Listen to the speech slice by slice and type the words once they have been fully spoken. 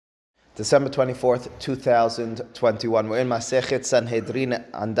December 24th, 2021. We're in Masechet Sanhedrin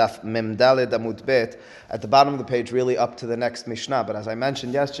and Daf Mem Daled Amud Bet, at the bottom of the page, really up to the next Mishnah. But as I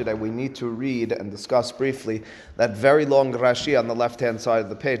mentioned yesterday, we need to read and discuss briefly that very long Rashi on the left-hand side of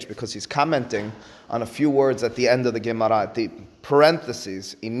the page, because he's commenting on a few words at the end of the Gemara. At the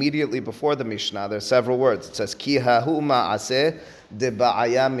parentheses, immediately before the Mishnah, there are several words. It says, Ki hahu ma'aseh de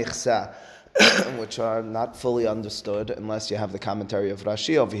ba'aya michsa, which are not fully understood unless you have the commentary of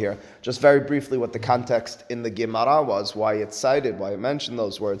Rashi over here. Just very briefly what the context in the Gemara was, why it cited, why it mentioned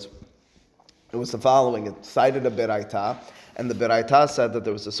those words. It was the following. It cited a Beraita, and the Beraita said that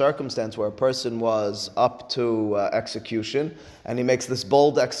there was a circumstance where a person was up to execution, and he makes this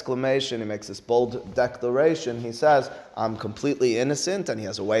bold exclamation, he makes this bold declaration. He says, I'm completely innocent, and he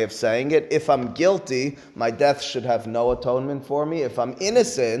has a way of saying it. If I'm guilty, my death should have no atonement for me. If I'm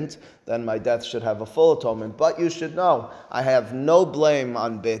innocent, then my death should have a full atonement. But you should know, I have no blame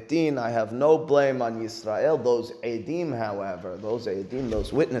on Beit Din, I have no blame on Yisrael. Those Eidim, however, those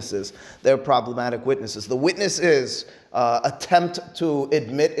witnesses, they're problematic witnesses. The witnesses attempt to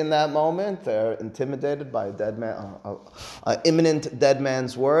admit in that moment, they're intimidated by a dead man, imminent dead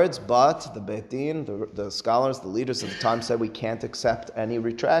man's words, but the Beit Din, the scholars, the leaders of the time said we can't accept any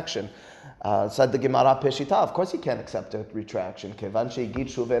retraction. Said the Gemara Peshita, of course you can't accept a retraction. Once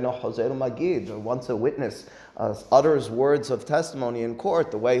a witness utters words of testimony in court,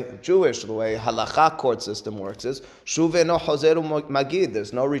 the way halakha court system works is,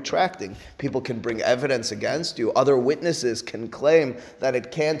 there's no retracting. People can bring evidence against you. Other witnesses can claim that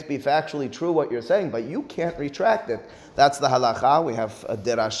it can't be factually true what you're saying, but you can't retract it. That's the halakha. We have a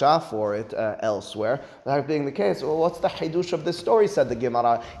derasha for it elsewhere. That being the case, well, what's the hidush of this story, said the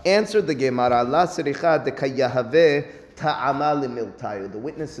Gemara. Answered the Gemara, La siricha de kayahaveh ta'ama limiltayu. The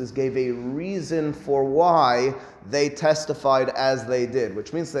witnesses gave a reason for why they testified as they did,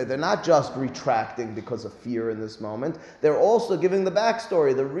 which means that they're not just retracting because of fear in this moment. They're also giving the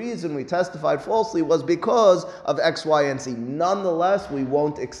backstory. The reason we testified falsely was because of X, Y, and Z. Nonetheless, we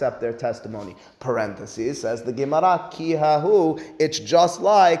won't accept their testimony. Parentheses, says the Gemara, Ki hahu, it's just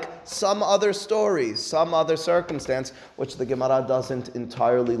like some other stories, some other circumstance, which the Gemara doesn't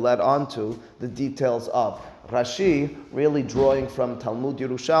entirely let onto the details of. Rashi, really drawing from Talmud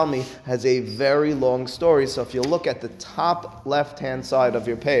Yerushalmi, has a very long story. So if you look at the top left-hand side of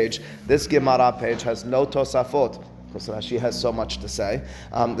your page, this Gemara page has no Tosafot, because Rashi has so much to say.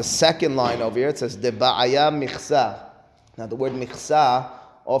 The second line over here, it says, De ba'aya michsa. Now the word michsa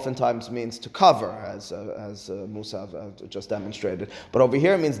oftentimes means to cover, as Musa just demonstrated. But over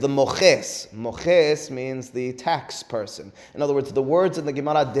here it means the moches. Moches means the tax person. In other words, the words in the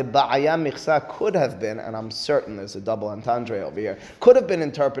Gemara, de ba'aya michsa, could have been, and I'm certain there's a double entendre over here, could have been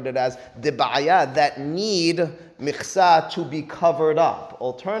interpreted as de ba'aya, that need michsa to be covered up.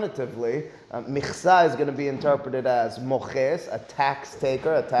 Alternatively, michsa is going to be interpreted as moches, a tax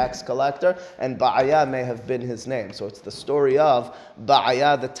taker, a tax collector, and ba'aya may have been his name. So it's the story of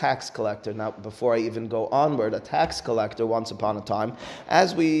ba'aya, the tax collector. Now, before I even go onward, a tax collector, once upon a time,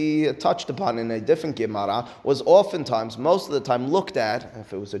 as we touched upon in a different Gemara, was oftentimes, most of the time, looked at,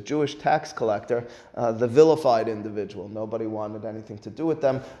 if it was a Jewish tax collector, the vilified individual. Nobody wanted anything to do with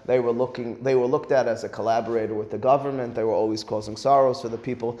them. They were looked at as a collaborator with the government. They were always causing sorrows for the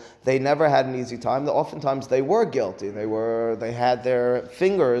people. They never had an easy time. Oftentimes they were guilty. They had their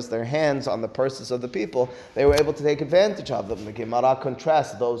fingers, their hands on the purses of the people. They were able to take advantage of them. The Gemara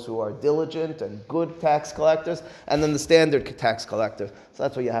contrasts those who are diligent and good tax collectors, and then the standard tax collector. So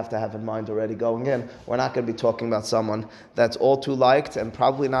that's what you have to have in mind already going in. We're not going to be talking about someone that's all too liked and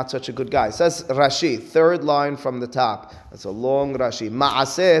probably not such a good guy. It says Rashi, third line from the top. It's a long Rashi.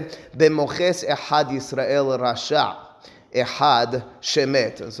 Ma'aseh b'moches ehad Yisrael rasha. Ehad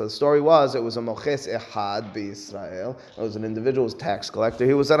Shemet. So the story was, it was a Moches Ehad B'Yisrael. It was an individual, was a tax collector.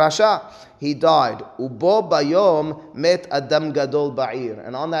 He was a Rasha. He died. Ubo Bayom Met Adam Gadol Ba'ir.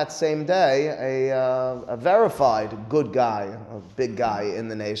 And on that same day, a verified good guy, a big guy in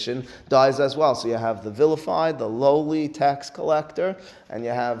the nation, dies as well. So you have the vilified, the lowly tax collector, and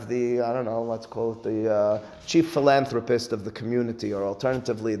you have the, let's call it the chief philanthropist of the community, or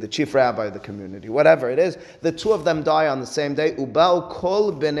alternatively, the chief rabbi of the community. Whatever it is, the two of them die on the same day. Ubal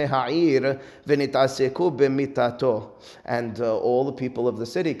kol bnei ha'ir v'nitaseku b'mitato. And all the people of the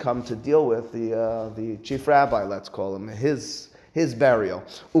city come to deal with the chief rabbi, let's call him, his his burial.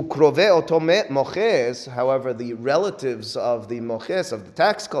 Ukrove oto moches, however, the relatives of the moches, of the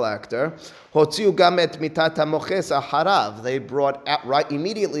tax collector, hotziu gamet mitata moches aharav. They brought right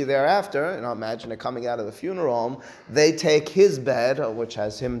immediately thereafter, imagine it coming out of the funeral home, they take his bed, which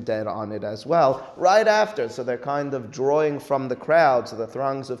has him dead on it as well, right after. So they're kind of drawing from the crowds, the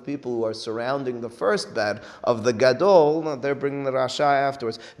throngs of people who are surrounding the first bed of the gadol, they're bringing the rasha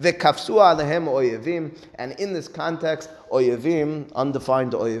afterwards. Vekafsu alehem oyevim, and in this context, oyevim,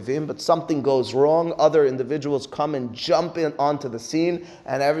 undefined oyevim, but something goes wrong. Other individuals come and jump in onto the scene,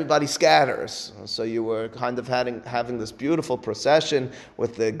 and everybody scatters. So you were kind of having this beautiful procession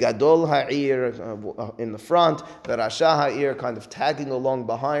with the gadol ha'ir in the front, the rasha ha'ir kind of tagging along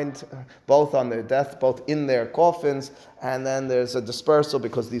behind, both on their death, both in their coffins, and then there's a dispersal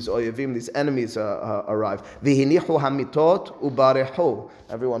because these oyevim, these enemies, arrive. V'hinichu hamitot ubarehu.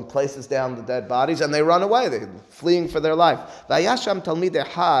 Everyone places down the dead bodies and they run away. They're fleeing for their life. V'yasham talmid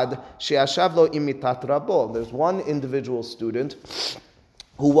ehad she'ashav lo imitat rabo. There's one individual student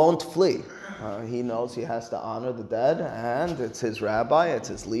who won't flee. He knows he has to honor the dead, and it's his rabbi, it's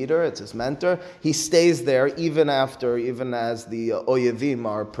his leader, it's his mentor. He stays there even as the oyevim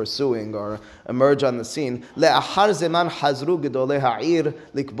are pursuing or emerge on the scene. Le'achar zeman hazru gedolei ha'ir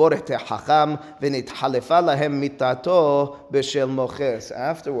likbor et hacham v'nithalefa lahem mitato b'shel moches.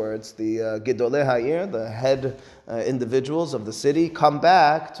 Afterwards, the gedolei ha'ir, the head individuals of the city, come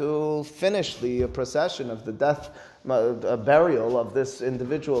back to finish the procession of the death a burial of this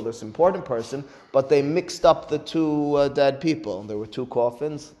individual, this important person, but they mixed up the two dead people. There were two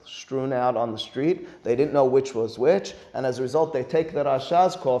coffins strewn out on the street. They didn't know which was which, and as a result, they take the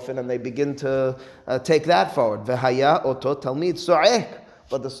Rasha's coffin and they begin to take that forward. V'haya oto talmid so'ek.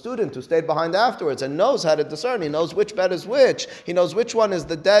 But the student who stayed behind afterwards and knows how to discern, he knows which bed is which, he knows which one is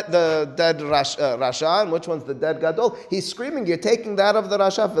the dead Rasha and which one's the dead Gadol. He's screaming, you're taking that of the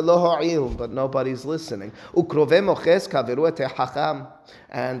Rasha, v'lo ha'il, but nobody's listening. Ukrove moches kaveru et hacham.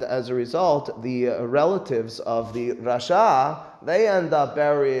 And as a result, the relatives of the Rasha, they end up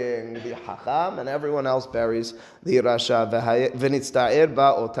burying the Hacham, and everyone else buries the Rasha. V'nitzta'er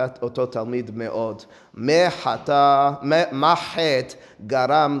ba oto talmid me'od. Mahet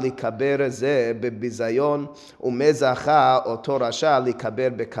garam likaber ze bebizayon, umezacha oto Rasha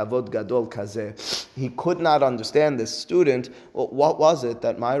likaber bekavod gadol kazeh. He could not understand, this student, what was it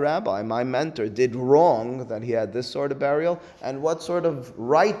that my rabbi, my mentor, did wrong that he had this sort of burial, and what sort of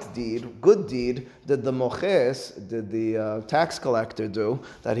right deed, good deed, did the moches, did the tax collector do,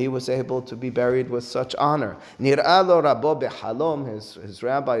 that he was able to be buried with such honor. Nir'a lo rabo behalom, his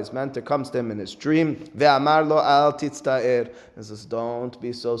rabbi, his mentor, comes to him in his dream, ve'amar lo al titzta'er. He says, don't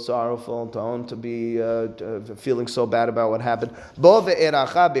be so sorrowful, don't be feeling so bad about what happened. Bo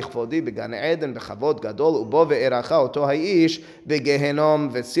ve'eracha bichvodi began eden bechavod gadol, ubo ve'eracha oto ha'ish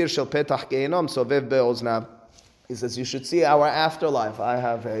begehenom ve'sir shel petach gehenom sovev be'oznav. He says, you should see our afterlife. I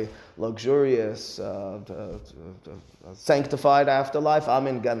have a luxurious, sanctified afterlife. I'm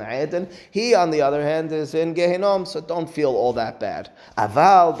in Gan Eden. He, on the other hand, is in Gehinnom, so don't feel all that bad.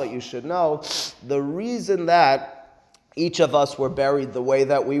 Aval, but you should know, the reason that each of us were buried the way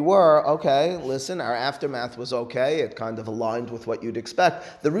that we were, okay, listen, our aftermath was okay. It kind of aligned with what you'd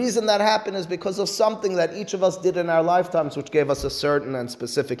expect. The reason that happened is because of something that each of us did in our lifetimes, which gave us a certain and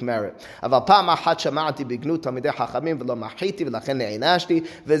specific merit. But the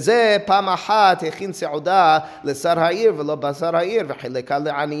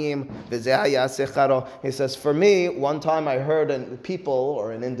He says, for me, one time I heard people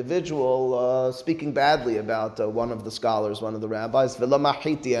or an individual speaking badly about one of the scholars, one of the rabbis,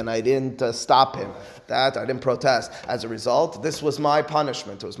 and I didn't stop him. I didn't protest. As a result, this was my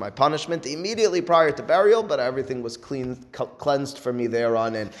punishment. It was my punishment immediately prior to burial, but everything was cleansed for me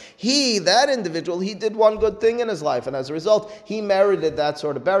thereon. And that individual, he did one good thing in his life, and as a result, he merited that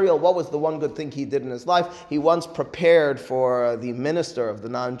sort of burial. What was the one good thing he did in his life? He once prepared for the minister of the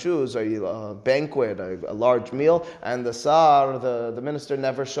non-Jews a banquet, a large meal, and the Tsar, the minister,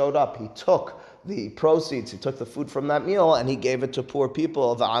 never showed up. He took the proceeds, he took the food from that meal and he gave it to poor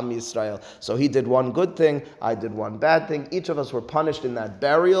people of Am Yisrael. So he did one good thing, I did one bad thing. Each of us were punished in that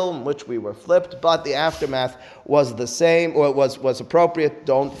burial in which we were flipped, but the aftermath was the same, or it was appropriate.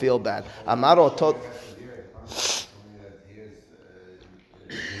 Don't feel bad. Amaro tot.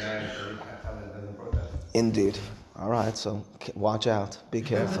 Indeed. All right, so watch out. Be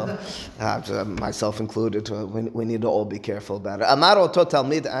careful. Myself included. We need to all be careful about it. Amar oto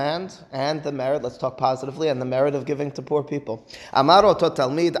talmid, and the merit. Let's talk positively, and the merit of giving to poor people. Amar oto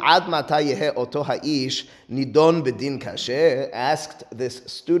talmid ad mata yehe oto ha'ish nidon bedin kasher. Asked this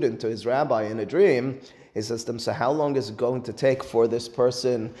student to his rabbi in a dream, He says to them, so how long is it going to take for this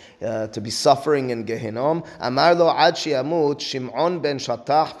person to be suffering in Gehinom? Amar lo ad shi'amut Shimon ben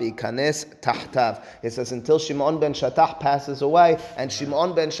Shatach v'yikanes tahtav. He says, until Shimon ben Shatach passes away, and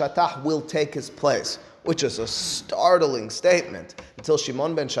Shimon ben Shatach will take his place, which is a startling statement. Until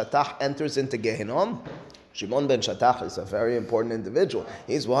Shimon ben Shatach enters into Gehinom. Shimon ben Shatach is a very important individual.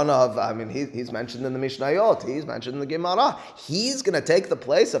 He's one of, he's mentioned in the Mishnayot, he's mentioned in the Gemara. He's going to take the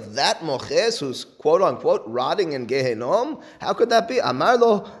place of that moches who's quote-unquote rotting in Gehenom? How could that be? Amar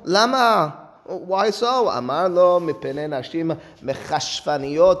lo, lama? Why so? Amar lo mipnei nashim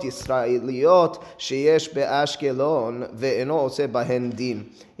mechashvaniyot Yisraeliyot sheyesh be'Ashkelon ve'eno oseh bahen din.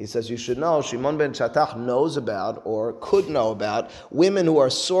 He says, you should know, Shimon ben Shatach knows about, or could know about, women who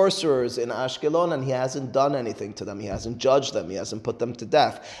are sorcerers in Ashkelon, and he hasn't done anything to them. He hasn't judged them. He hasn't put them to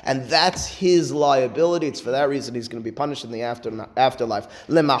death. And that's his liability. It's for that reason he's going to be punished in the afterlife.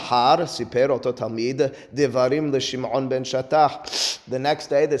 Lemahar, siper oto talmid, devarim leShimon ben Shatach. The next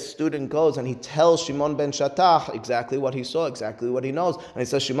day, the student goes and he tells Shimon ben Shatach exactly what he saw, exactly what he knows. And he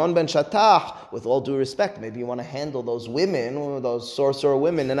says, Shimon ben Shatach, with all due respect, maybe you want to handle those women, those sorcerer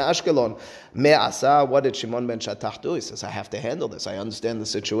women in Ashkelon. Me'asa, what did Shimon ben Shatach do? He says, I have to handle this. I understand the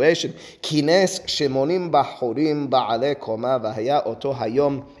situation. Kines Shimonim bahurim ba'ale koma v'haya oto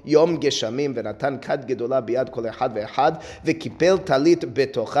hayom yom geshamim v'natan kad gedola biyad kol echad ve'echad v'kipel talit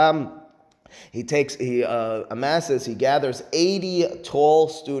betocham. He amasses, he gathers 80 tall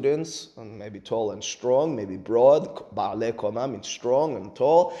students, maybe tall and strong, maybe broad, ba'alei koma means strong and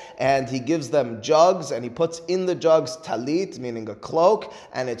tall, and he gives them jugs, and he puts in the jugs talit, meaning a cloak,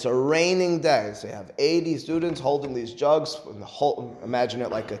 and it's a raining day. So you have 80 students holding these jugs, imagine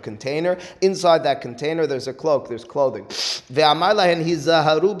it like a container. Inside that container, there's a cloak, there's clothing. Ve'amar lahen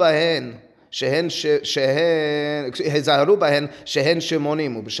hizaharu bahen. היזהרו בהן שהן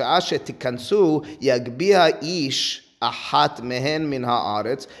שמונים ובשעה שתיכנסו יגביה איש אחת מהן מן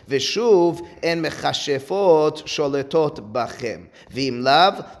הארץ ושוב הן מכשפות שולטות בכם ואם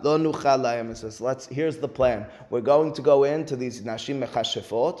לאו לא נוכל להם. Here's the plan. We're going to go into these נשים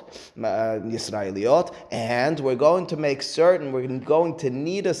מכשפות ישראליות, and we're going to make certain we're going to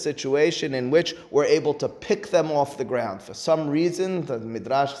need a situation in which we're able to pick them off the ground. For some reason, the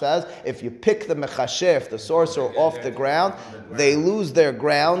Midrash says, if you pick the mechashef, the sorcerer, off the ground, they lose their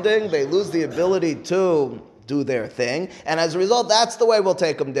grounding, they lose the ability to do their thing, and as a result, that's the way we'll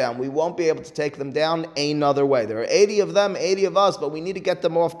take them down. We won't be able to take them down another way. There are 80 of them, 80 of us, but we need to get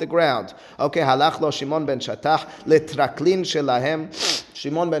them off the ground. Okay, halach lo Shimon ben Shatach letraklin shelahem.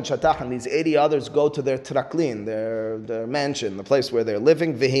 Shimon ben Shatach and these 80 others go to their traklin, their mansion, the place where they're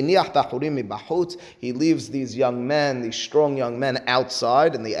living. V'hiniach bachurim mibachutz. He leaves these young men, these strong young men,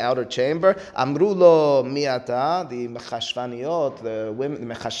 outside in the outer chamber. Amru lo miata, the mechashvaniyot, the women,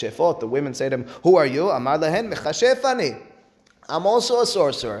 the mechashefot, the women say to him, who are you? Amar lehen mechashefani. I'm also a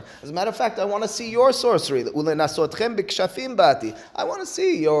sorcerer. As a matter of fact, I want to see your sorcery. I want to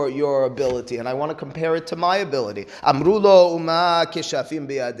see your ability, and I want to compare it to my ability. Amrulo uma keshafim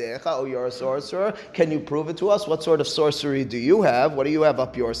biyadecha. Oh, you're a sorcerer. Can you prove it to us? What sort of sorcery do you have? What do you have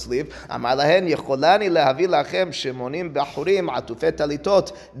up your sleeve? Amar lahen yecholani lehavi lachem shemonim bachurim atufet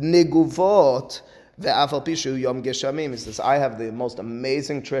talitot neguvot. He says, I have the most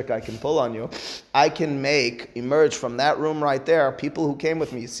amazing trick I can pull on you. I can emerge from that room right there, people who came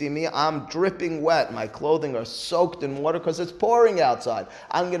with me. You see me? I'm dripping wet. My clothing are soaked in water because it's pouring outside.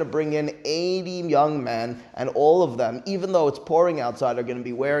 I'm going to bring in 80 young men, and all of them, even though it's pouring outside, are going to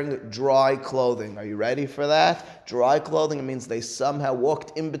be wearing dry clothing. Are you ready for that? Dry clothing means they somehow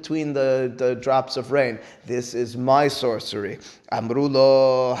walked in between the drops of rain. This is my sorcery.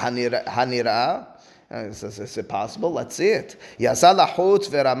 Amrulo hanira. Is it possible? Let's see it. יצא לחוץ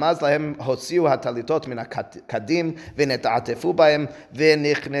ורמז להם הוציאו הטליתות מן הקדים ונתעטפו בהם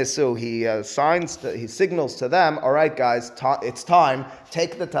ונכנסו. He signals to them, all right guys, it's time.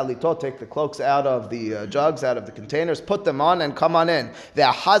 Take the talitot, take the cloaks out of the jugs, out of the containers, put them on and come on in.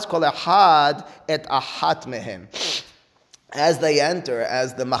 ואחז כל אחד את אחת מהם. As they enter,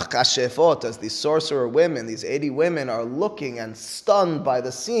 as the machashefot, as these sorcerer women, these 80 women are looking and stunned by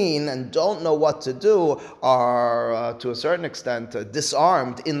the scene and don't know what to do, are to a certain extent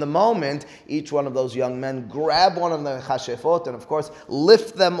disarmed. In the moment, each one of those young men grab one of the machashefot and of course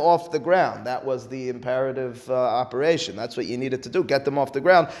lift them off the ground. That was the imperative operation. That's what you needed to do, get them off the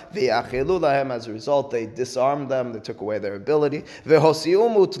ground. V'yachelu lahem. As a result, they disarmed them, they took away their ability. V'hosiu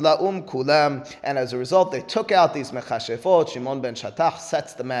mutla'um kulam. And as a result, they took out these machashefot Shefot. Shimon ben Shatach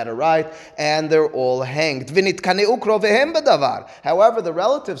sets the matter right, and they're all hanged. However, the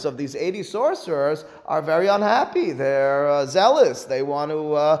relatives of these 80 sorcerers are very unhappy. They're zealous. They want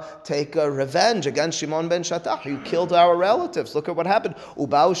to take revenge against Shimon ben Shatach. You killed our relatives. Look at what happened.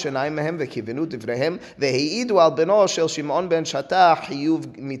 Ubau shenayim mehem vekivenu divrehem vehiidu al beno shel Shimon ben Shatach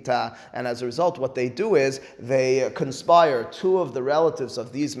hiyuv mita. And as a result, what they do is they conspire. Two of the relatives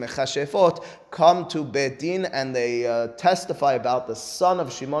of these mechashefot come to Beit Din and they testify about the son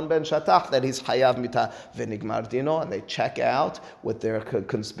of Shimon ben Shatach that he's hayav mita v'nigmar dino, and they check out with their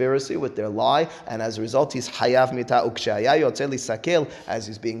conspiracy, with their lie, and as a result he's hayav mita ukshaya yotze lisakel, as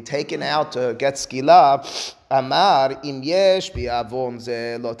he's being taken out to get skila. Amar im yesh bi avon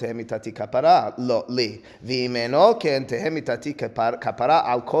ze lo tehe mitati kapara lo li v'im eno ken tehe mitati kapara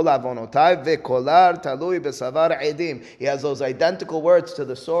al kol avonotai vekolar talui besavar edim. He has those identical words to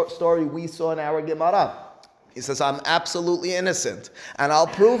the story we saw in our Gemara. He says, I'm absolutely innocent, and I'll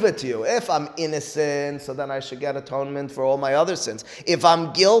prove it to you. If I'm innocent, so then I should get atonement for all my other sins. If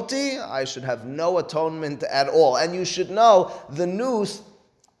I'm guilty, I should have no atonement at all. And you should know the noose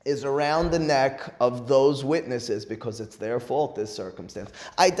is around the neck of those witnesses because it's their fault, this circumstance.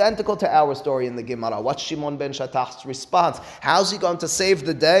 Identical to our story in the Gemara. What's Shimon ben Shatach's response? How's he going to save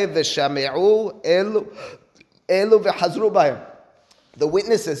the day? V'shami'u elu v'hazru bayim. The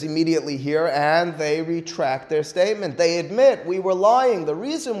witnesses immediately hear and they retract their statement. They admit, we were lying. The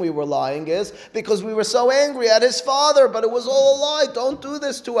reason we were lying is because we were so angry at his father, but it was all a lie. Don't do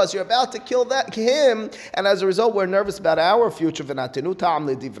this to us. You're about to kill him. And as a result, we're nervous about our future.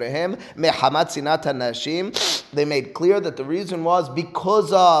 They made clear that the reason was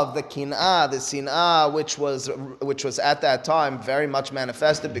because of the kin'ah, the sin'ah, which was at that time very much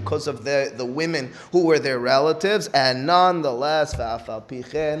manifested because of the women who were their relatives, and nonetheless,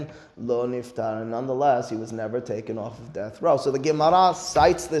 nonetheless, he was never taken off of death row. So the Gemara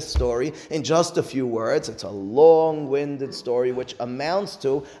cites this story in just a few words. It's a long-winded story which amounts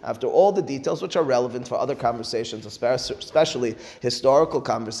to, after all the details which are relevant for other conversations, especially historical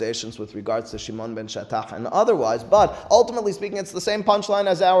conversations with regards to Shimon ben Shatach and otherwise, but ultimately speaking, it's the same punchline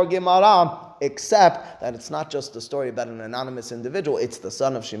as our Gemara, except that it's not just a story about an anonymous individual, it's the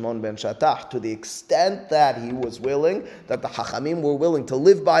son of Shimon ben Shatach, to the extent that he was willing, that the Chachamim were willing to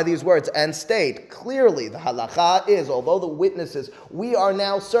live by these words and state clearly the halacha is, although the witnesses, we are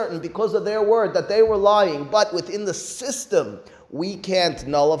now certain because of their word that they were lying, but within the system, we can't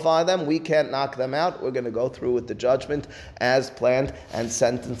nullify them, we can't knock them out. We're going to go through with the judgment as planned and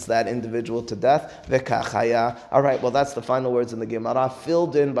sentence that individual to death. V'kachaya. All right, well, that's the final words in the Gemara,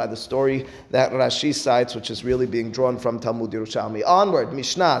 filled in by the story that Rashi cites, which is really being drawn from Talmud Yerushalmi. Onward,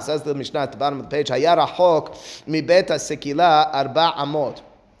 Mishnah, says the Mishnah at the bottom of the page, Haya rachok mibet hasekila arba amot.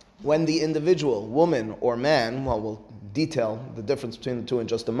 When the individual, woman or man, well, we'll detail the difference between the two in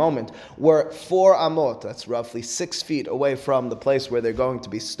just a moment, were 4 amot, that's roughly 6 feet away from the place where they're going to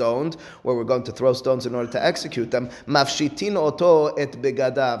be stoned, where we're going to throw stones in order to execute them. Mafshitin oto et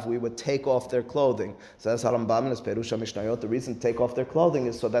begadav, we would take off their clothing. Says Harambam in his Perusha Mishnayot, the reason to take off their clothing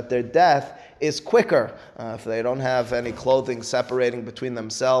is so that their death is quicker. If they don't have any clothing separating between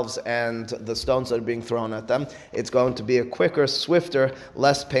themselves and the stones that are being thrown at them, it's going to be a quicker, swifter,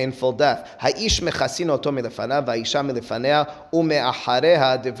 less painful death. Ha'ish mechasin oto milefanav, va'isha milefanea,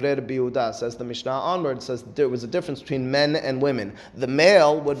 ume'achareha divrei Rabbi Yehuda. Says the Mishnah onward, says there was a difference between men and women. The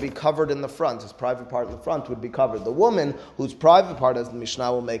male would be covered in the front, his private part in the front would be covered. The woman, whose private part, as the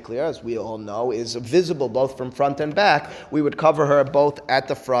Mishnah will make clear, as we all know, is visible both from front and back, we would cover her both at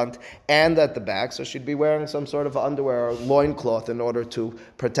the front and at the back, so she'd be wearing some sort of underwear or loincloth in order to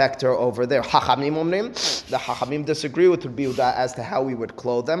protect her over there. Chachamim omrim, the Chachamim disagree with Rabbi Yehuda as to how we would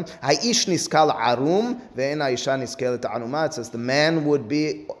clothe them. Ha'ish niskal arum ve'en ha'isha niskelet anuma. It says the man would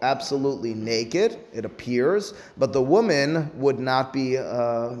be absolutely naked, it appears, but the woman would not be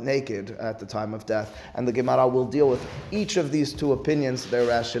naked at the time of death. And the Gemara will deal with each of these two opinions, their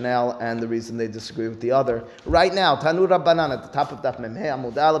rationale, and the reason they disagree with the other. Right now, Tanu Rabbanan at the top of Daf Memhe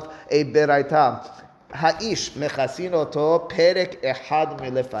Amud Aleph, a beraita. Ha'ish mechasin oto perek ehad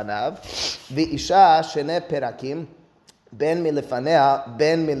milefanav ve'isha shene perakim ben milefanea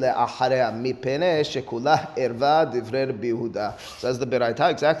ben mileacharea mipene shekulah erva divrei Rabbi Yehuda. Says the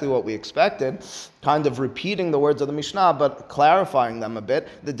beraita exactly what we expected. kind of repeating the words of the Mishnah, but clarifying them a bit.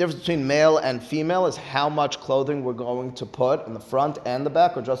 The difference between male and female is how much clothing we're going to put in the front and the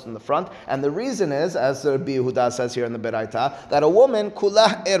back, or just in the front. And the reason is, as Rabbi Yehuda says here in the Beraita, that a woman,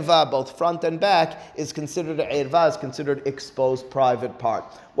 kulah irva, both front and back, is considered irva, is considered exposed private part.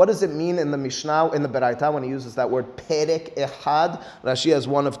 What does it mean in the Mishnah, in the Beraita, when he uses that word perek echad? Rashi has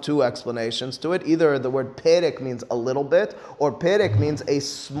one of two explanations to it. Either the word perek means a little bit, or perek means a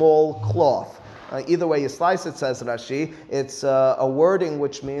small cloth. Either way you slice it, says Rashi, it's a wording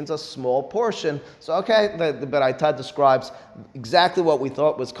which means a small portion. So, okay, the Beraita describes exactly what we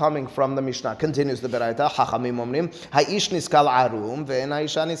thought was coming from the Mishnah. Continues the Beraita, Chachamim omrim, ha'ish niskal arum, ve'en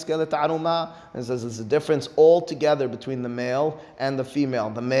ha'isha niskelet aruma. And says there's a difference altogether between the male and the female.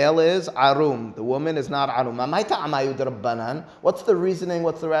 The male is arum, the woman is not aruma. What's the reasoning,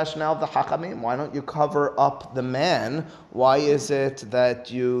 what's the rationale of the Chachamim? Why don't you cover up the man? Why is it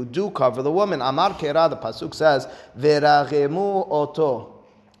that you do cover the woman? Amar Kera, the pasuk says, "Veragemu oto."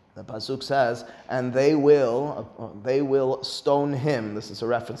 The pasuk says, and they will stone him. This is a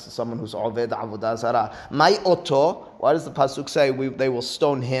reference to someone who's oved avodah zarah. Mai oto. Why does the pasuk say they will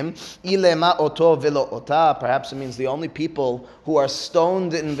stone him? Ilema oto velo ota. Perhaps it means the only people who are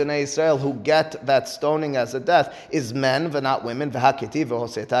stoned in Bnei Israel who get that stoning as a death is men, but not women. V'haketi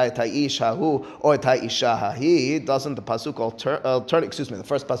v'hoseta et ha'ish hahu or et ha'isha hahi. Doesn't the pasuk the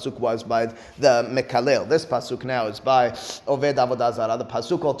first pasuk was by the Mekalel. This pasuk now is by oved avodah zarah. The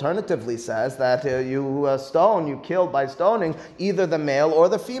pasuk alternatively says that you kill by stoning either the male or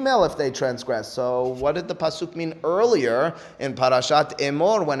the female if they transgress. So what did the pasuk mean earlier in Parashat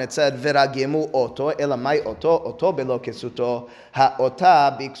Emor when it said Viragemu oto elamai oto belo kesuto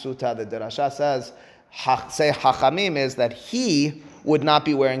haota biksuta? The Derasha says say Hachamim is that he would not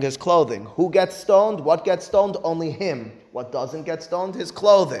be wearing his clothing. Who gets stoned? What gets stoned? Only him. What doesn't get stoned? His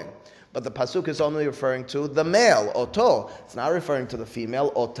clothing. But the pasuk is only referring to the male, oto. It's not referring to the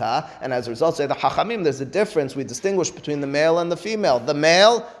female, ota. And as a result, say the Hachamim, there's a difference. We distinguish between the male and the female. The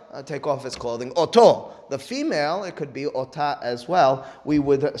male, take off his clothing, oto. The female, it could be ota as well. We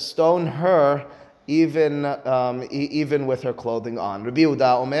would stone her even with her clothing on. Rabbi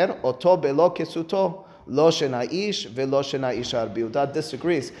Yehuda Omer, oto belo kesuto. Lo shenaish velo shenaisha. Rabbi Yehuda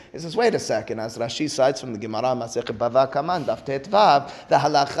disagrees. He says, wait a second. As Rashi cites from the Gemara, Masechet Bava Kaman, Daf Tet Vav, the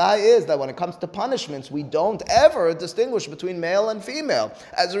halacha is that when it comes to punishments, we don't ever distinguish between male and female.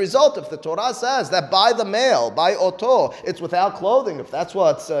 As a result, if the Torah says that by the male, by oto, it's without clothing, if that's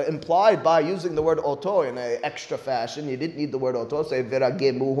what's implied by using the word oto in an extra fashion, you didn't need the word oto, say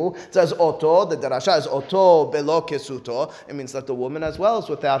viragemuhu. It says oto, the Derasha is oto belo kesuto. It means that the woman as well is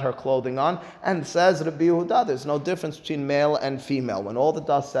without her clothing on, and says Rabbi Yehuda, there's no difference between male and female. When all the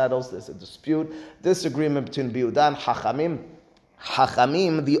dust settles, there's a disagreement between Rabbi Yehuda and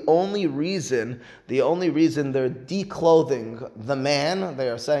Hachamim, the only reason they're declothing the man, they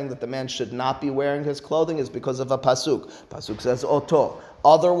are saying that the man should not be wearing his clothing, is because of a pasuk. Pasuk says oto.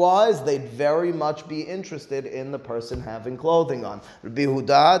 Otherwise, they'd very much be interested in the person having clothing on. Rabbi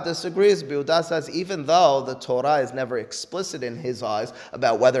Yehuda disagrees. Rabbi Yehuda says even though the Torah is never explicit in his eyes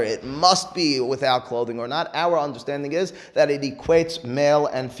about whether it must be without clothing or not, our understanding is that it equates male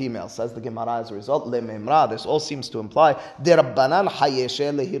and female. Says the Gemara as a result, lememra. This all seems to imply derabbanan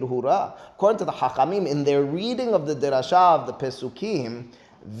hayeshe lehirhura. According to the Hachamim, in their reading of the Derasha of the Pesukim,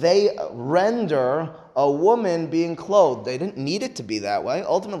 they render a woman being clothed. They didn't need it to be that way.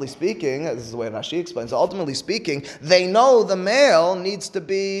 Ultimately speaking, this is the way Rashi explains, ultimately speaking, they know the male needs to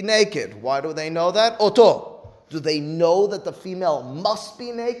be naked. Why do they know that? Oto. Do they know that the female must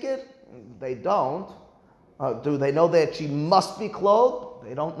be naked? They don't. Do they know that she must be clothed?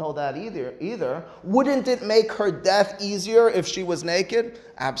 They don't know that either. Wouldn't it make her death easier if she was naked?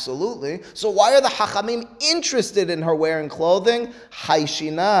 Absolutely. So why are the Hachamim interested in her wearing clothing?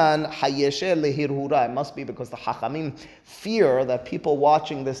 Haishinan hayeshe lehirhura. It must be because the Hachamim fear that people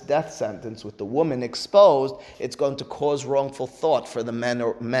watching this death sentence with the woman exposed, it's going to cause wrongful thought for the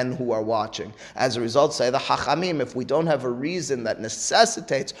men who are watching. As a result, say the Hachamim, if we don't have a reason that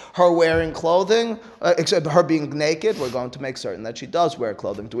necessitates her wearing clothing, except her being naked, we're going to make certain that she does wear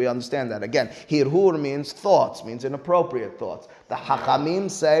clothing. Do we understand that? Again, hirhur means thoughts, means inappropriate thoughts. The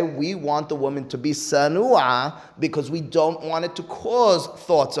Hachamim say we want the woman to be sanua because we don't want it to cause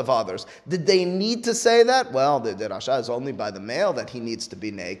thoughts of others. Did they need to say that? Well, the Derasha is only by the male that he needs to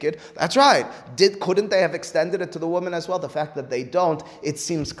be naked. That's right. Couldn't they have extended it to the woman as well? The fact that they don't, it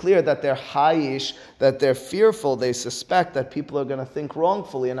seems clear that they're hayish, that they're fearful, they suspect that people are going to think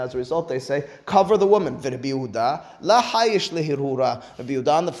wrongfully, and as a result they say, cover the woman. Rabbi Yehuda, la hayish lehirhura. Rabbi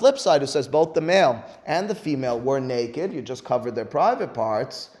Yehuda on the flip side, who says both the male and the female were naked, you just covered their private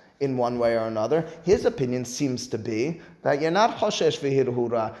parts, in one way or another. His opinion seems to be that you're not Hoshesh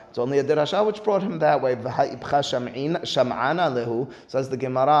v'hirhura. It's only a Dirasha which brought him that way. Sham'ana lehu, says the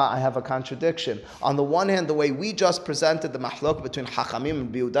Gemara, I have a contradiction. On the one hand, the way we just presented the mahlok between Hachamim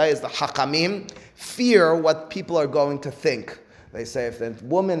and Biuda is the Hachamim fear what people are going to think. They say if the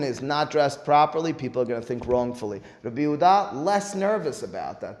woman is not dressed properly, people are going to think wrongfully. Rabbi Yehuda, less nervous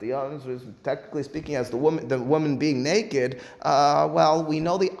about that. Technically speaking, as the woman being naked, well, we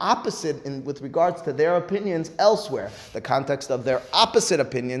know the opposite with regards to their opinions elsewhere. The context of their opposite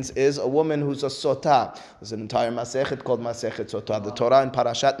opinions is a woman who's a sotah. There's an entire masechet called Masechet Sotah. The Torah in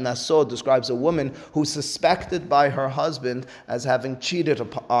Parashat Naso describes a woman who's suspected by her husband as having cheated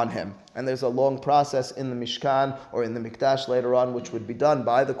on him. And there's a long process in the Mishkan or in the Mikdash later on, which would be done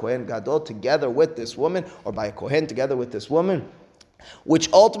by the Kohen Gadol together with this woman, or by a Kohen together with this woman,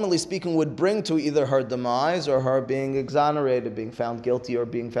 which ultimately speaking would bring to either her demise or her being exonerated, being found guilty or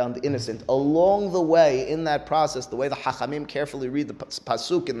being found innocent. Along the way, in that process, the way the Hachamim carefully read the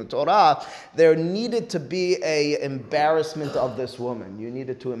Pasuk in the Torah, there needed to be an embarrassment of this woman. You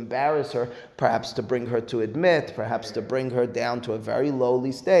needed to embarrass her, perhaps to bring her to admit, perhaps to bring her down to a very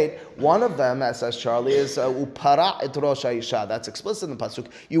lowly state. One of them, as says Charlie, is upara et rosh ha'isha. That's explicit in the Pasuk.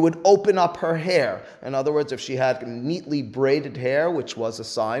 You would open up her hair. In other words, if she had neatly braided hair, which was a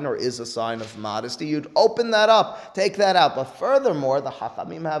sign or is a sign of modesty, you'd open that up, take that out. But furthermore, the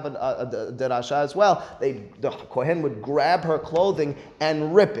Hachamim have a derasha as well. The Kohen would grab her clothing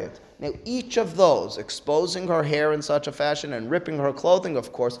and rip it. Now, each of those, exposing her hair in such a fashion and ripping her clothing,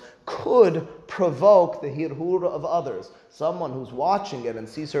 of course, could provoke the hirhur of others. Someone who's watching it and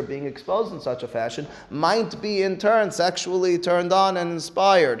sees her being exposed in such a fashion might be, in turn, sexually turned on and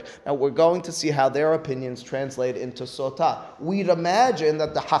inspired. Now, we're going to see how their opinions translate into sotah. We'd imagine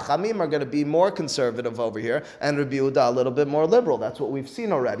that the Hachamim are going to be more conservative over here, and Rabbi Yehuda a little bit more liberal. That's what we've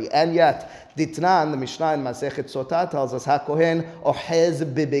seen already. And yet, Ditnan, the Mishnah in Masechet Sotah, tells us, HaKohen ohez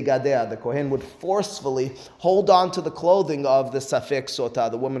bibigadeh. The Kohen would forcefully hold on to the clothing of the Safek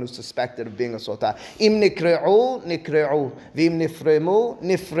Sotah, the woman who's suspected of being a Sotah. Im nikre'u, nikre'u. Vim nifremu,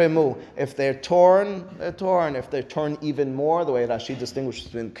 nifremu. If they're torn, they're torn. If they're torn even more, the way Rashi distinguishes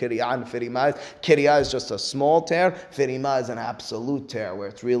between kiriyah and firima, kiriyah is just a small tear, firima is an absolute tear, where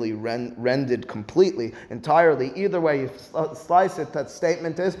it's really rended completely, entirely. Either way you slice it, that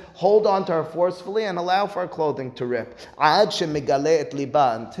statement is, hold on to her forcefully and allow for her clothing to rip. Ad shemigale et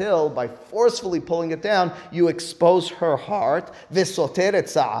liba, until by forcefully pulling it down, you expose her heart, v'soter et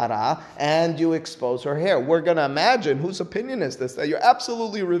sa'ara, and you expose her hair. We're going to imagine, whose opinion is this? That you're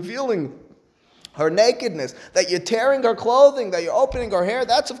absolutely revealing her nakedness, that you're tearing her clothing, that you're opening her hair.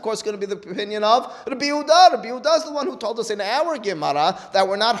 That's, of course, going to be the opinion of Rabbi Yehuda. Rabbi Yehuda is the one who told us in our Gemara that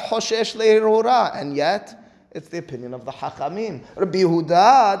we're not Hoshesh le'irura, and yet it's the opinion of the Hachamim. Rabbi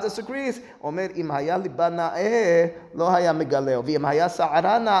Yehuda disagrees. Omer im haya liba na'eh lo haya megaleo, v'im haya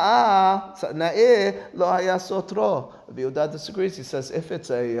sa'ara na'eh lo haya sotro. Rabbi Yehuda disagrees. He says if it's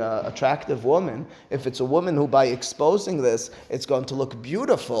a attractive woman, if it's a woman who by exposing this, it's going to look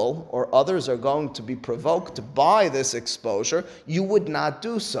beautiful, or others are going to be provoked by this exposure, you would not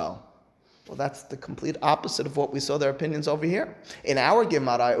do so. Well, that's the complete opposite of what we saw their opinions over here. In our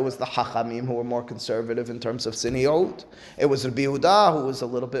Gemara, it was the Hachamim who were more conservative in terms of siniyot. It was Rabbi Yehuda who was a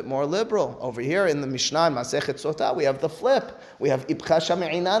little bit more liberal. Over here in the Mishnah, in Masechet Sotah, we have the flip. We have Ibcha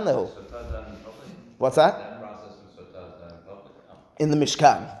Shami'inan lehu. What's that? In the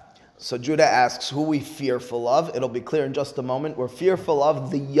Mishkan. So Judah asks who we fearful of. It'll be clear in just a moment. We're fearful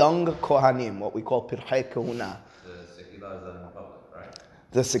of the young Kohanim, what we call Pirchei Kahuna.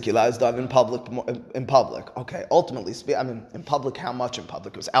 The Sikila is done in public. Okay, ultimately, in public, how much in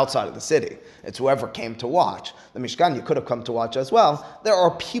public? It was outside of the city. It's whoever came to watch. The Mishkan, you could have come to watch as well. There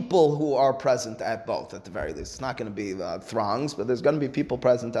are people who are present at both, at the very least. It's not going to be throngs, but there's going to be people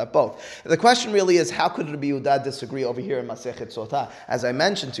present at both. The question really is, how could Rabbi Yehuda disagree over here in Masechet Sotah? As I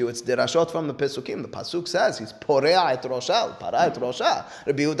mentioned to you, it's dirashot from the Pesukim. The Pasuk says, he's porea et rosha, para et rosha.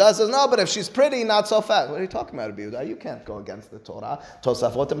 Rabbi Yehuda says, no, but if she's pretty, not so fast. What are you talking about, Rabbi Yehuda? You can't go against the Torah.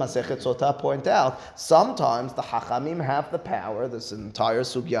 Tosafot and Masechet Sotah point out, sometimes the Hachamim have the power, this entire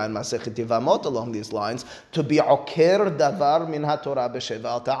sugya in Masechet Yevamot along these lines, to be oker davar min haTorah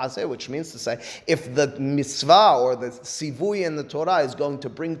b'sheva ta'aseh, which means to say, if the mitzvah or the sivui in the Torah is going to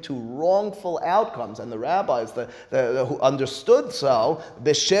bring to wrongful outcomes, and the rabbis who understood so,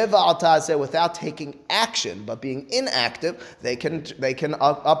 b'sheva ta'aseh, without taking action, but being inactive, they can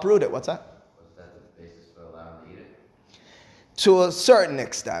uproot it. What's that? To a certain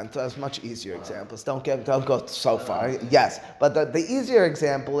extent, there's much easier examples. Don't go so far. Yes, but the easier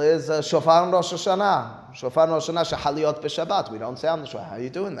example is shofar and Rosh Hashanah. Shofar and Rosh Hashanah shehaliot b'Shabbat. We don't sound the shofar. How are you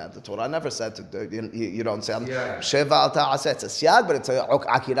doing that? The Torah never said you don't sound. Sheva al ta'aseh. It's a siyag, but it's a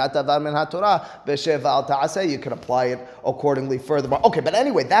akirat davar min haTorah. B'sheva al ta'aseh. You can apply it accordingly furthermore. Okay, but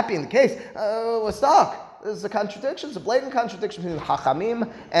anyway, that being the case, we're stuck. There's a contradiction. It's a blatant contradiction between Chachamim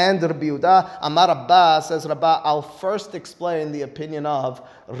and Rabbi Yehuda. Amar Rabba says, Rabba, I'll first explain the opinion of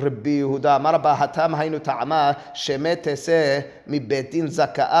Rabbi Yehuda. Amar Rabba, Hatam haynu ta'ama, shemet teseh mi betin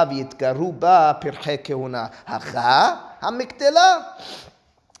zaka'av yitgaru ba pirchei kehuna. Hacha hamiktela.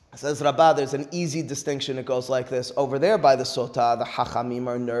 Says Rabbah, there's an easy distinction. It goes like this. Over there by the Sotah, the Chachamim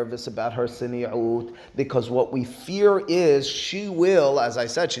are nervous about her sini'ut because what we fear is she will, as I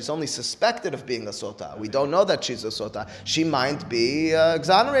said, she's only suspected of being a Sotah. We don't know that she's a Sotah. She might be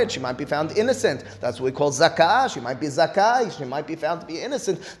exonerated. She might be found innocent. That's what we call zakah. She might be zakai. She might be found to be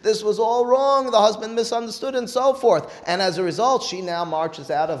innocent. This was all wrong. The husband misunderstood and so forth. And as a result, she now marches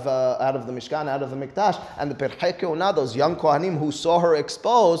out of the Mishkan, out of the Mikdash. And the Pirchei Kehunah, those young Kohanim who saw her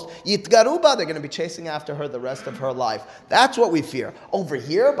exposed, Yitgaruba, they're going to be chasing after her the rest of her life. That's what we fear. Over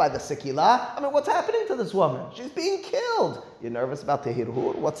here by the Sikila, what's happening to this woman? She's being killed. You're nervous about the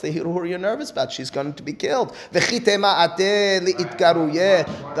Hirhur? What's the Hirhur you're nervous about? She's going to be killed.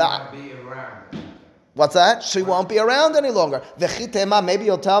 What's that? She won't be around any longer. Maybe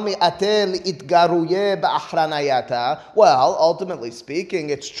you'll tell me, well, ultimately speaking,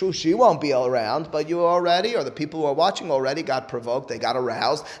 it's true she won't be around, but you already, or the people who are watching already got provoked, they got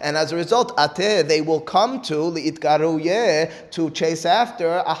aroused, and as a result, they will come to chase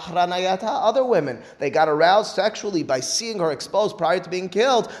after other women. They got aroused sexually by seeing her exposed prior to being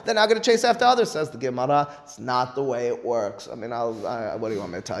killed. They're now going to chase after others, says the Gemara. It's not the way it works. What do you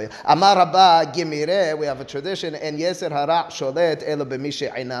want me to tell you? Amar Rabba Gimire. We have a tradition, and Yeser Hara sholet elo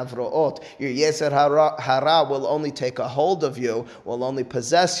b'mishe einav ro'ot. Your Yeser Hara will only take a hold of you, will only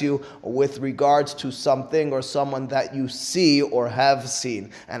possess you with regards to something or someone that you see or have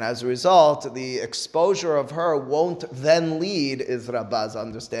seen. And as a result, the exposure of her won't then lead, is Rabbah's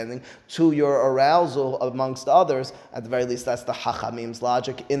understanding, to your arousal amongst others. At the very least, that's the Chachamim's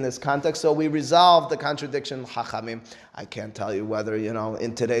logic in this context. So we resolve the contradiction of Chachamim. I can't tell you whether,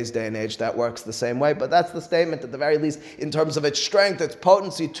 in today's day and age that works the same way, but that's the statement, at the very least, in terms of its strength, its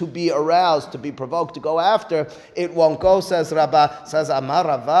potency, to be aroused, to be provoked, to go after, it won't go, says Rabbah. Says Amar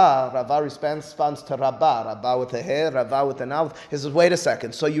Rava. Rava responds to Rabbah. Rabbah with a he, Rava with an alf. He says, wait a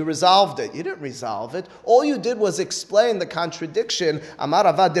second, so you resolved it. You didn't resolve it. All you did was explain the contradiction. Amar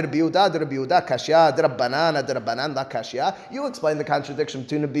Rava dir biuda kashya, dir Rabbanan la kashya. You explained the contradiction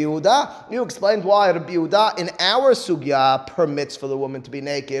between Rabbi Yehuda. You explained why Rabbi Yehuda in our sugya permits for the woman to be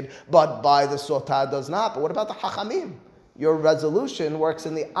naked, but by the Sotah does not. But what about the Chachamim? Your resolution works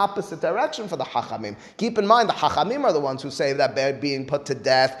in the opposite direction for the Chachamim. Keep in mind, the Chachamim are the ones who say that by being put to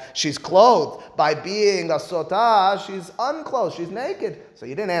death, she's clothed. By being a Sotah, she's unclothed, she's naked. So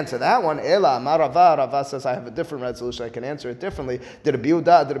you didn't answer that one. Ela, Marava, Rava says, I have a different resolution, I can answer it differently. Rabbi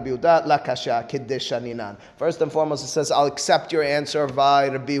la kasha, kiddeshaninan. First and foremost, it says, I'll accept your answer by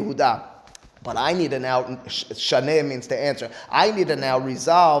Rabbi Yehuda. But I need to now, shaneh means to answer. I need to now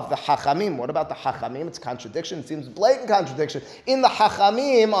resolve the Chachamim. What about the Chachamim? It's a contradiction. It seems blatant contradiction. In the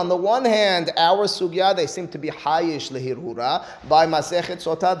Chachamim, on the one hand, our sugya, they seem to be hayish lehirhura. By Masechet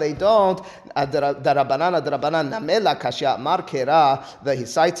Sotah, they don't. Darabanan, namela kashya markera. He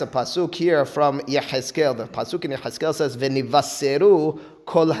cites a pasuk here from Yechezkel. The pasuk in Yechezkel says, v'nivaseru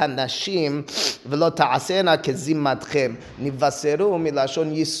kol hanashim v'lo ta'asena kezimatchem. Nivaseru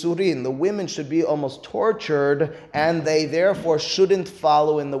milashon yisurin. The women should be almost tortured, and they therefore shouldn't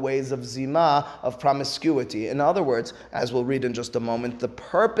follow in the ways of zima, of promiscuity. In other words, as we'll read in just a moment, the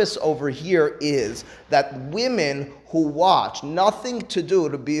purpose over here is that women who watch, nothing to do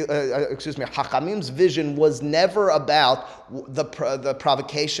to be, Hachamim's vision was never about the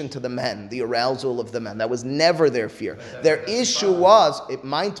provocation to the men, the arousal of the men. That was never their fear. Their issue was, it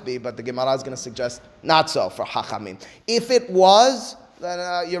might be, but the Gemara is going to suggest not so for Hachamim. If it was,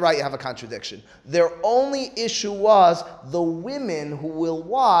 then you're right, you have a contradiction. Their only issue was the women who will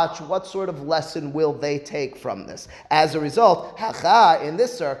watch, what sort of lesson will they take from this? As a result, hacha, in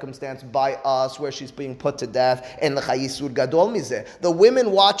this circumstance, by us, where she's being put to death, and l'chayisur gadol mizeh, the women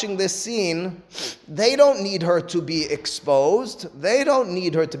watching this scene, they don't need her to be exposed, they don't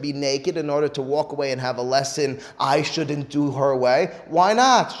need her to be naked in order to walk away and have a lesson, I shouldn't do her way. Why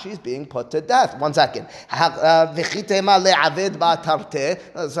not? She's being put to death. 1 second.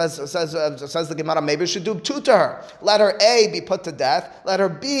 says the Gemara, maybe we should do two to her. Let her A, be put to death. Let her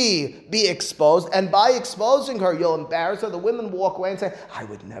B, be exposed. And by exposing her, you'll embarrass her. The women walk away and say, I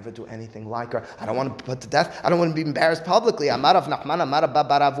would never do anything like her. I don't want to be put to death. I don't want to be embarrassed publicly. Amar Rav Nachman, Amar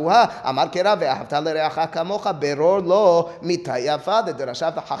Babaravuha, Amar Kera ve'ahavta l'reacha kamocha beror lo mitayafa. The derasha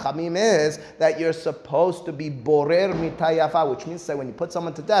of the Chachamim is that you're supposed to be borer mitayafa, which means that when you put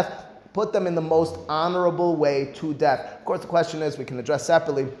someone to death, put them in the most honorable way to death. Of course, the question is, we can address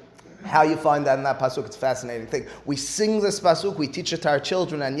separately how you find that in that pasuk. It's a fascinating thing. We sing this pasuk, we teach it to our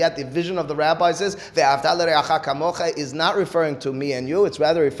children, and yet the vision of the rabbis is ve'ahavta l'reacha kamocha is not referring to me and you. It's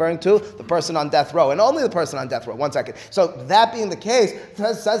rather referring to the person on death row, and only the person on death row. One second. So that being the case,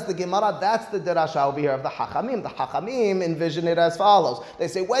 says the Gemara, that's the derasha over here of the Chachamim. The Chachamim envision it as follows. They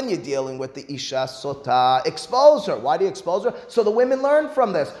say, when you're dealing with the Isha Sota, expose her. Why do you expose her? So the women learn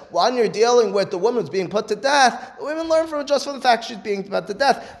from this. When you're dealing with the woman who's being put to death, the women learn from it just for the fact she's being put to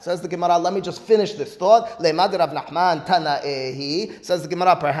death. Says the Gemara, let me just finish this thought. Le'mad Rav Nachman Tana'ehi. Says the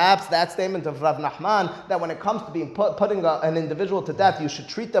Gemara, perhaps that statement of Rav Nachman, that when it comes to being putting an individual to death, you should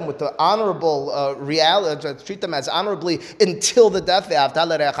treat them with the honorable reality, treat them as honorably until the death. Ve'ahavta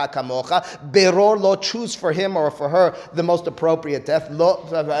l'reacha kamocha. Beror lo, choose for him or for her the most appropriate death. Lo,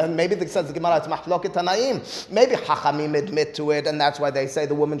 and maybe says the Gemara, it's mahloket tanaim. Maybe Chachamim admit to it, and that's why they say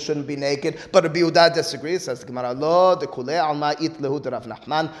the woman shouldn't be naked. But Rabbi Yehuda disagrees. Says the Gemara, lo dekulei alma it lehu Rav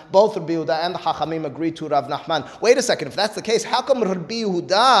Nachman. Both Rabbi Yehuda and the Chachamim agree to Rav Nachman. Wait a second, if that's the case, how come Rabbi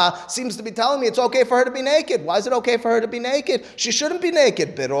Yehuda seems to be telling me it's okay for her to be naked? Why is it okay for her to be naked? She shouldn't be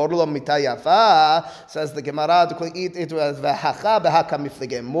naked. Beror lo mitayafa, says the Gemara,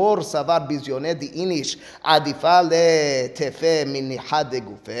 mor savar bizyone di inish adifa le tefe min nihad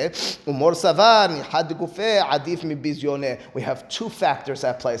gufe umor savar nihad gufe adif mi bizyone. We have two factors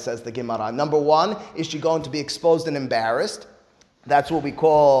at play, says the Gemara. Number one, is she going to be exposed and embarrassed? That's what we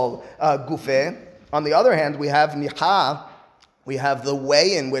call gufeh. On the other hand, we have niha. We have the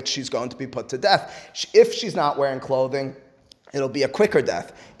way in which she's going to be put to death. If she's not wearing clothing, it'll be a quicker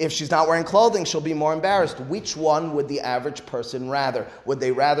death. If she's not wearing clothing, she'll be more embarrassed. Which one would the average person rather? Would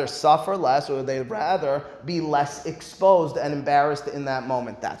they rather suffer less, or would they rather be less exposed and embarrassed in that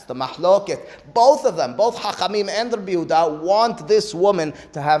moment? That's the mahloket. Both of them, both Chachamim and Rabbi Yehuda, want this woman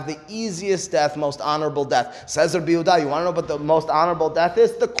to have the easiest death, most honorable death. Says Rabbi Yehuda, you want to know what the most honorable death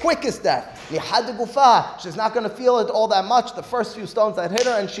is? The quickest death. Nihad gufa. She's not going to feel it all that much. The first few stones that hit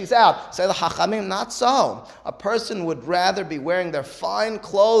her and she's out. Say the Chachamim, not so. A person would rather be wearing their fine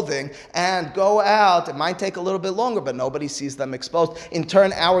clothing and go out. It might take a little bit longer, but nobody sees them exposed. In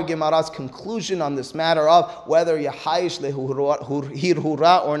turn, our Gemara's conclusion on this matter of whether Yahayish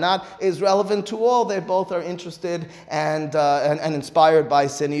lehirhura or not is relevant to all. They both are interested and inspired by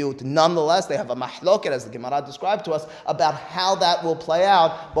Siniut. Nonetheless, they have a mahloket, as the Gemara described to us, about how that will play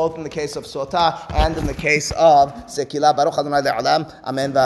out, both in the case of Sota and in the case of Sekila. Baruch Adonai Le'olam. Amen.